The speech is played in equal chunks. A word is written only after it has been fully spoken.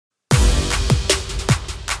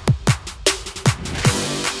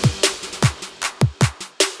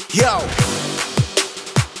Yo.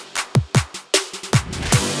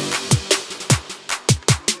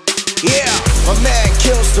 Yeah, my man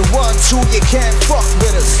kills the one, two, you can't fuck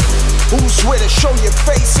with us. Who's with us? Show your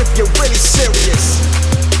face if you're really serious.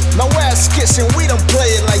 No ass kissing, we don't play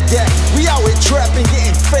it like that. We out here trapping,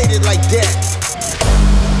 getting faded like that.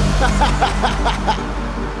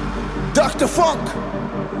 Dr. Funk,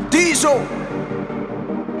 Diesel,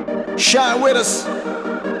 shine with us.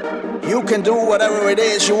 You can do whatever it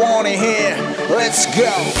is you want in here. Let's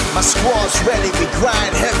go. My squad's ready, we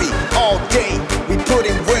grind heavy all day. We put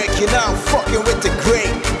in work, you're now fucking with the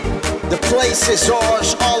great. The place is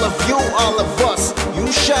ours, all of you, all of us.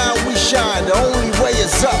 You shine, we shine, the only way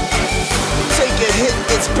is up. Take a hit,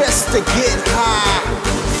 it's best to get high.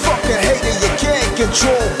 Fuck a hater, you can't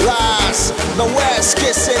control lies. No ass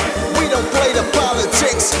kissing, we don't play the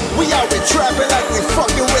politics. We out here trapping like we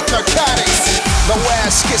fucking with narcotics. No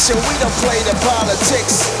ass kissing, we don't play the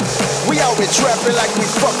politics. We out here trapping like we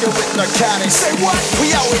fucking with narcotics. Say what?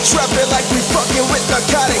 We out here trapping like we fucking with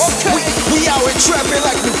narcotics. Okay. We out here trapping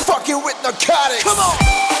like we fucking with narcotics. Come on.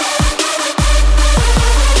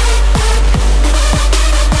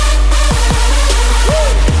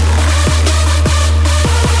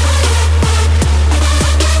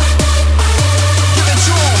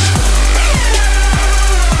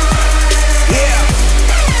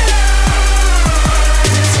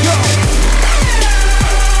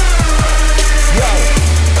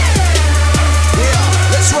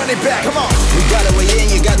 Back. Come on. We got a way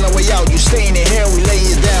in, you got no way out. You staying in here, we lay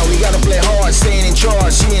you down. We gotta play hard, staying in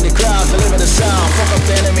charge. See in the crowd, deliver the sound. Fuck up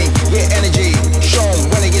the enemy, get energy. Show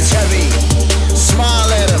 'em when it gets heavy.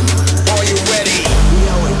 Smile at 'em, are you ready? We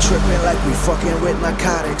out here tripping like we fucking with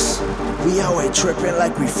narcotics. We out here tripping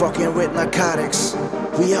like we fucking with narcotics.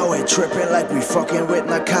 We out here tripping like we fucking with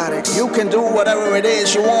narcotics. You can do whatever it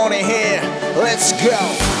is you want in here. Let's go.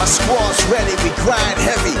 My squad's ready, we grind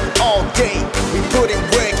heavy all day. We put in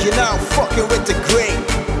work, you're now fucking with the great.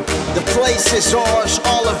 The place is ours,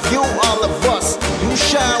 all of you, all of us. You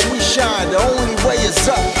shine, we shine, the only way is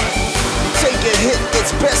up. Take a hit,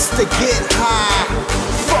 it's best to get high.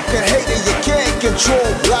 Fuck a hater, you can't control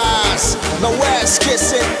lies. No ass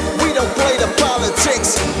kissing, we don't play the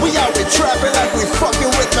politics. We out here trapping like we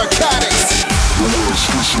fucking with narcotics. No ass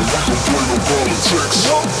kissing, we don't play no politics.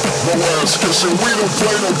 No ass kissing, we don't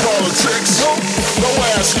play no politics. No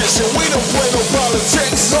ass kissing, we don't play no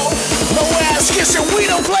politics. No ass kissing, we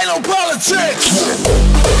don't play no politics.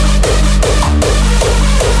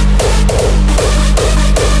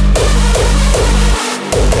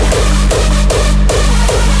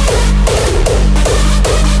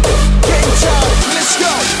 Game time, let's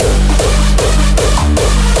go.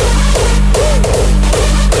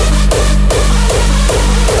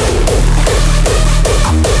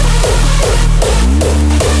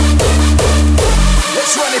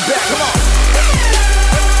 Let's run it back, come on.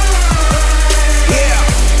 Yeah.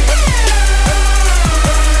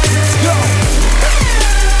 Let's go.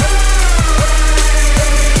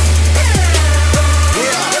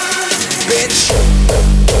 Yeah, bitch.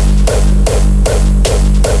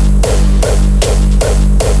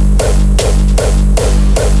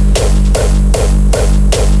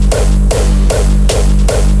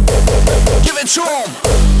 Give it to 'em.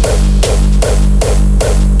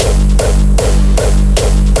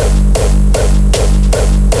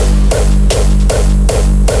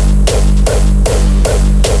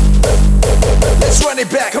 Let's run it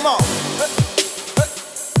back, come on.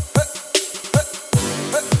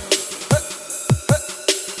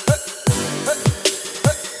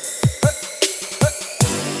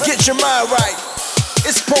 Get your mind right,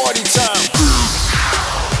 it's party time.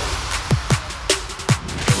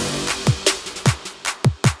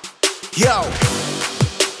 Yo.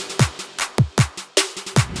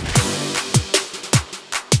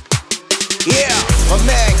 Yeah, my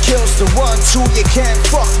man kills the one, two, you can't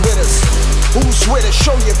fuck with us. Who's with us?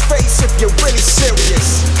 Show your face if you're really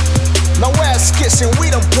serious. No ass kissing, we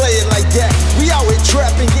don't play it like that. We out here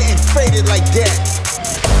trapping, getting faded like that.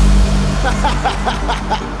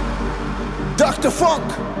 Dr. Funk,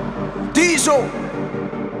 Diesel,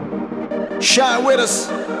 shine with us.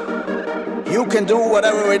 You can do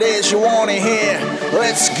whatever it is you want in here.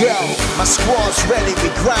 Let's go. My squad's ready, we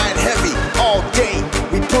grind heavy all day.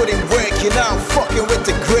 We put in work, you're now fucking with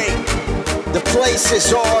the great. The place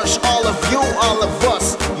is ours, all of you, all of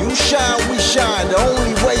us. You shine, we shine, the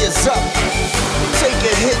only way is up. Take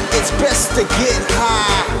a hit, it's best to get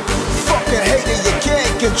high. Fuck a hater, you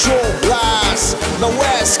can't control lies. No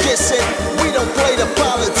ass kissing, we don't play the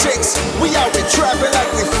politics. We out here trapping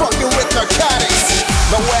like we fucking with narcotics.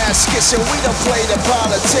 No ass kissing, we don't play the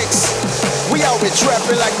politics. We out here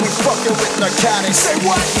trapping like we fucking with narcotics. Say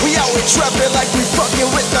what? We out here trapping like we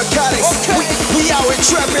fucking with narcotics. Okay. We out here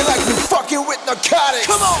trapping like we fucking with narcotics.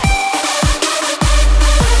 Come on.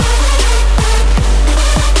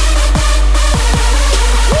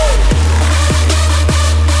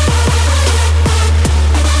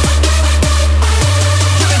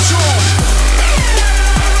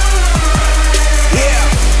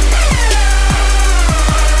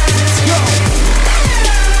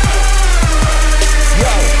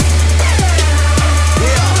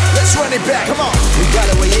 Back. Come on. We got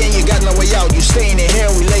a way in, you got no way out. You staying in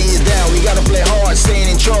here, we lay you down. We gotta play hard, staying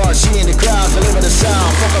in charge. See in the crowd, deliver the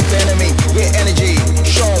sound. Fuck up the enemy, get energy.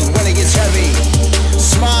 Show 'em when it gets heavy.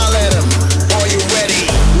 Smile at 'em, are you ready?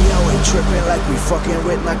 We out here tripping like we fucking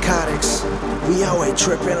with narcotics. We out here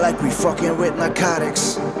tripping like we fucking with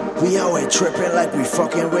narcotics. We out here tripping like we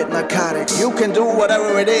fucking with narcotics. You can do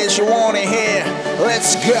whatever it is you want in here.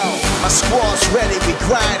 Let's go. My squad's ready, we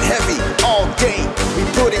grind heavy all day. We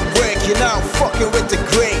put in work, you're now fucking with the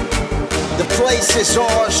great. The place is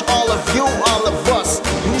ours, all of you, all of us.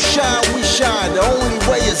 You shine, we shine, the only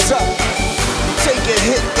way is up. Take a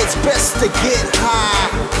hit, it's best to get high.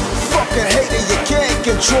 Fucking hater, you can't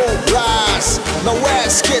control lies. No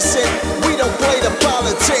ass kissing, we don't play the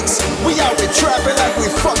politics. We out here trapping like we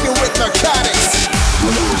fucking with narcotics. No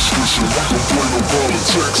ass kissing, we don't play no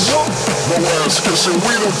politics. No ass kissing,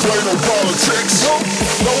 we don't play no politics.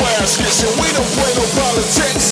 No ass kissing, we don't play no politics.